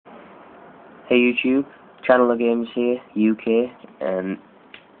Hey YouTube, Channel of Games here, UK, and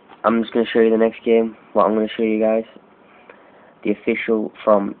I'm just going to show you the next game. What I'm going to show you guys, the official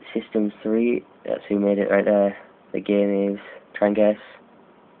from System 3, that's who made it right there. The game is, try and guess,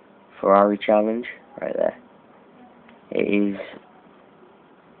 Ferrari Challenge, right there. It is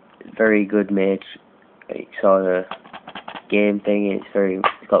very good made. You saw the game thing, it's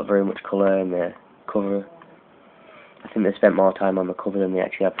got very much colour in the cover. I think they spent more time on the cover than they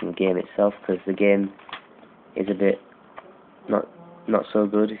actually have from the game itself, because the game is a bit not so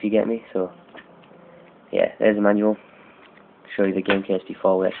good, if you get me. So yeah, there's a manual. Show you the game case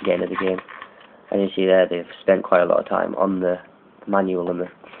before we actually get into the game. As you see there, they've spent quite a lot of time on the manual and the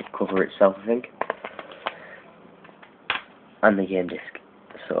cover itself, I think, and the game disc.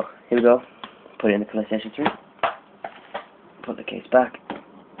 So here we go. Put it in the PlayStation 3. Put the case back.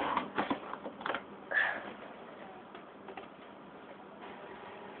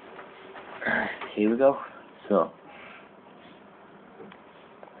 Here we go. So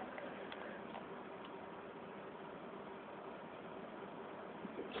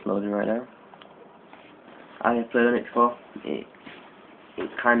it's loading right now. I have played on it before.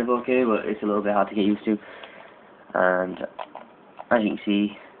 It's kind of okay, but it's a little bit hard to get used to. And as you can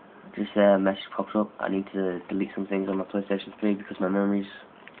see, just a message pops up. I need to delete some things on my PlayStation 3 because my memory's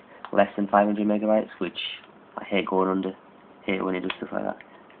less than 500 megabytes, which I hate going under. Hate when it does stuff like that.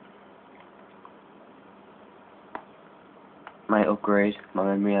 Might upgrade my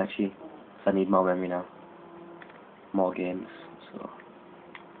memory actually, so I need more memory now. More games, so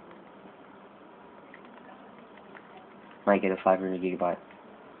might get a 500 gigabyte.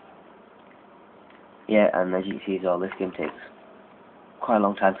 Yeah, and as you can see as well, this game takes quite a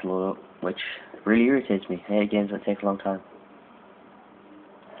long time to load up, which really irritates me. I hate games that take a long time.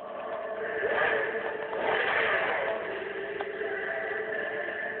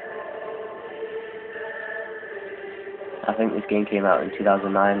 I think this game came out in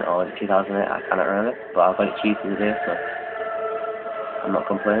 2009 or 2008, I cannot remember, but I got it cheap the other day, so I'm not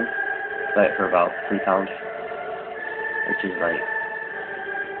complaining. Got it for about £3, which is like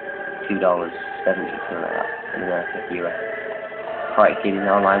 $2.70, something like that, in America, US. Quite Kidding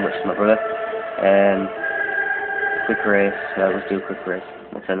Online, which is my brother. Quick race, let's do a quick race.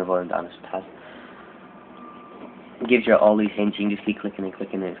 Let's turn the volume down just a tad. It gives you all these hints, you can just keep clicking and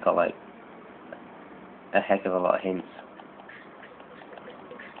clicking, and it's got like a heck of a lot of hints.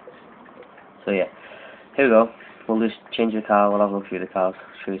 So yeah, here we go. We'll just change the car, we'll have a look through the cars,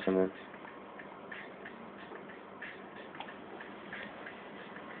 show you something.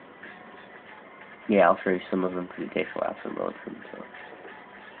 Yeah, I'll show you some of them because it takes a while to load them. So.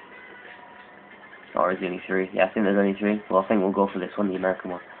 Or is there only 3? Yeah, I think there's only 3. Well, I think we'll go for this one, the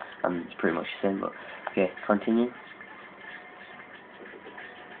American one. And it's pretty much the same, but okay, continue.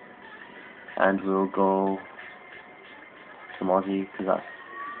 And we'll go to Aussie, because that's...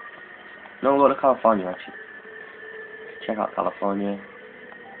 No, we'll go to California actually. Check out California.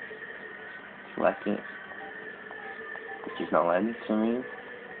 Select it. Which is not letting me for some reason.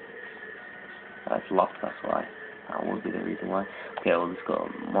 It's locked, that's why. That would be the reason why. Okay, we'll just go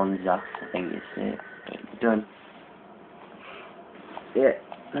to Monza, I think it's done. Yeah,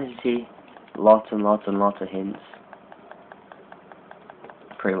 as you see, lots and lots and lots of hints.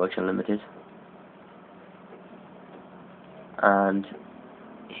 Pretty much unlimited. And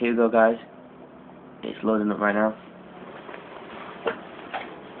here we go, guys. It's loading up right now.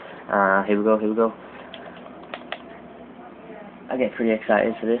 Here we go. I get pretty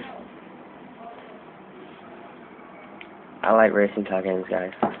excited for this. I like racing car games,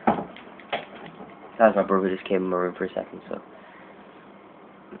 guys. Besides, my brother just came in my room for a second, so.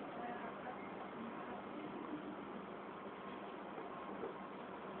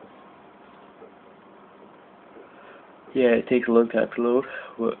 Yeah, it takes a long time to load,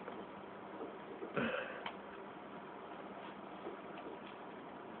 but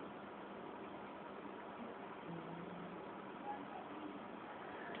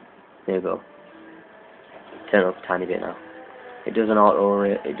there you go. Turn it up a tiny bit now. It does an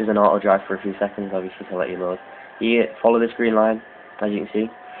auto drive for a few seconds, obviously, to let you load. You follow this green line, as you can see,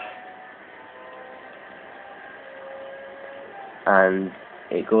 and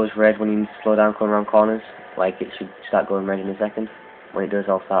it goes red when you slow down coming around corners. Like it should start going red in a second. When it does,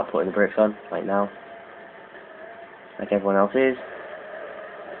 I'll start putting the brakes on, like now, like everyone else is.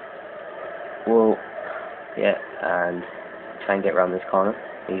 Whoa, yeah, and try and get around this corner.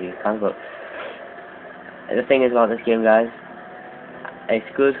 Easy as you can, but the thing is about this game, guys, it's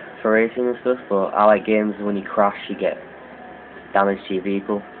good for racing and stuff, but I like games when you crash, you get damage to your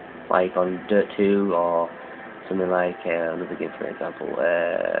vehicle, like on Dirt 2 or something like, another game for example,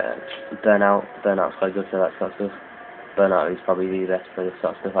 Burnout. Burnout's quite good for that sort of stuff. Burnout is probably the best for this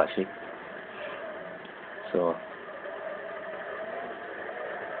sort of stuff actually. So,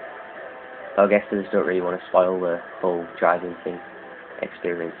 I guess I just don't really want to spoil the whole driving thing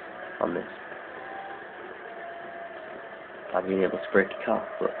experience on this. I've been able to break a car,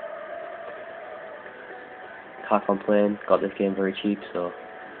 but can't complain. Got this game very cheap, so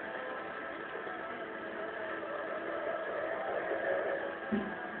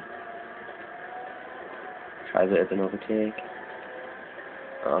try a bit of an overtake.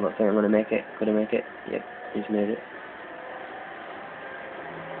 Oh, I don't think I'm gonna make it. Could I make it? Yep, just made it.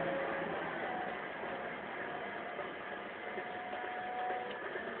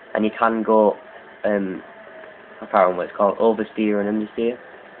 And you can go, I can't remember what it's called, oversteer and understeer.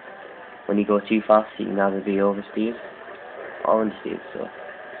 When you go too fast, you can either be oversteered or understeered. So,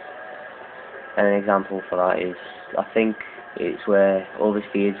 and an example for that is, I think it's where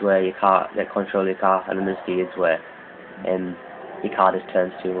oversteered's where you can't control your car, and understeered's where your car just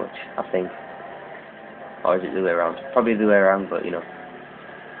turns too much, I think. Or is it the way around? Probably the way around, but you know,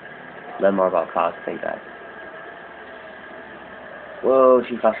 learn more about cars, I think, guys. Whoa,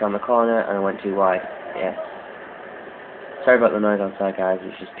 too fast around the corner, and I went too wide. Yeah. Sorry about the noise outside, guys.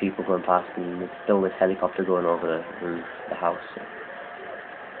 It's just people going past, and there's still this helicopter going over the roof of the house. So.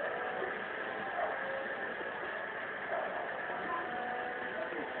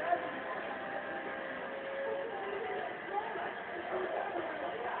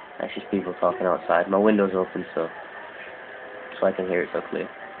 That's just people talking outside. My window's open, so I can hear it so clear.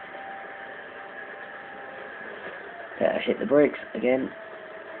 Yeah, I hit the brakes again.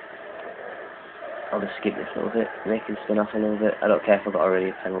 I'll just skip this a little bit, make it spin off a little bit. I don't care if I got already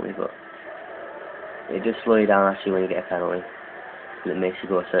a penalty, but it does slow you down actually when you get a penalty. And it makes you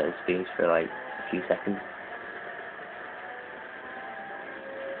go a certain speed for like a few seconds.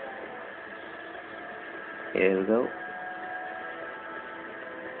 Here we go.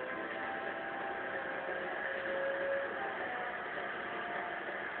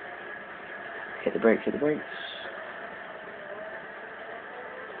 Hit the brakes, hit the brakes.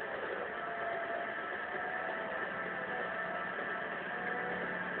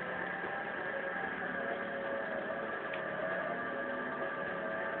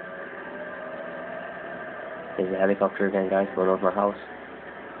 There's a helicopter again, guys, going over my house.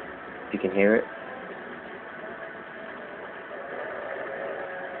 If you can hear it.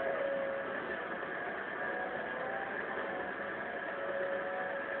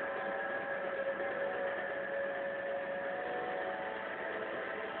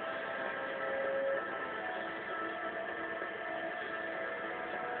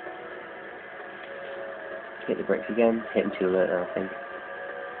 Hit the brakes again. Hit them too late, I think.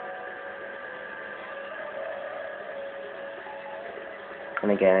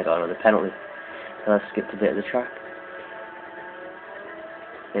 And again, I got another penalty. And I skipped a bit of the track.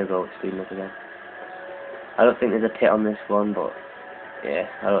 Here we go, it's speeding up again. I don't think there's a pit on this one, but yeah,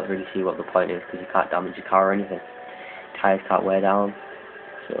 I don't really see what the point is because you can't damage your car or anything. Tyres can't wear down,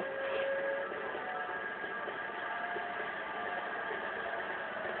 so.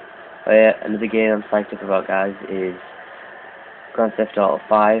 Oh yeah, another game I'm psyched up about, guys, is Grand Theft Auto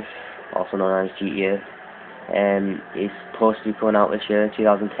 5, also known as GTA. It's supposed to be coming out this year,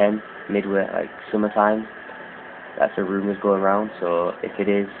 2010, midway, like summertime. That's the rumours going around, so if it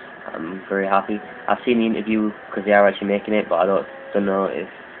is, I'm very happy. I've seen the interview because they are actually making it, but I don't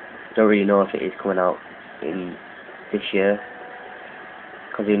really know if it is coming out in this year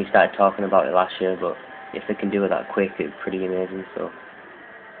because they only started talking about it last year. But if they can do it that quick, it's pretty amazing. So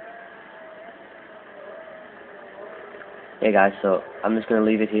yeah, guys. So I'm just gonna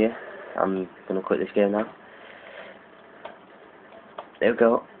leave it here. I'm gonna quit this game now. There we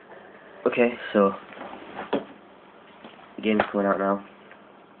go. Okay, so the game is coming out now.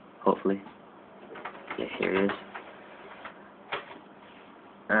 Hopefully. Yeah, here it is.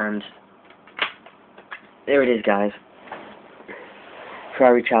 And there it is, guys.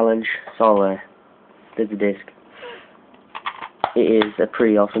 Ferrari challenge. It's all there. There's the disc. It is a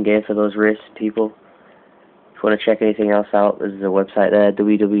pretty awesome game for those race people. If you want to check anything else out, there's a website there,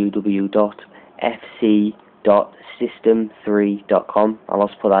 www.fc.system3.com. I'll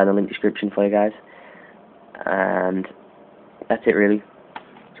also put that in the link description for you guys. And that's it really.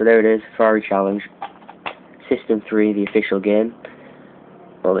 So there it is, Ferrari Challenge. System 3, the official game.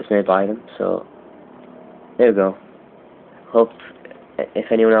 Well, it's made by them, so there we go. Hope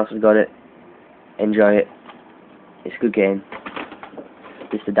if anyone else has got it, enjoy it. It's a good game.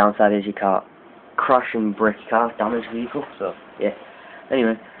 Just the downside is you can't crash and break your car, damage the vehicle, so yeah.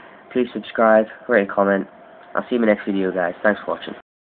 Anyway, please subscribe, rate and comment, I'll see you in my next video, guys. Thanks for watching.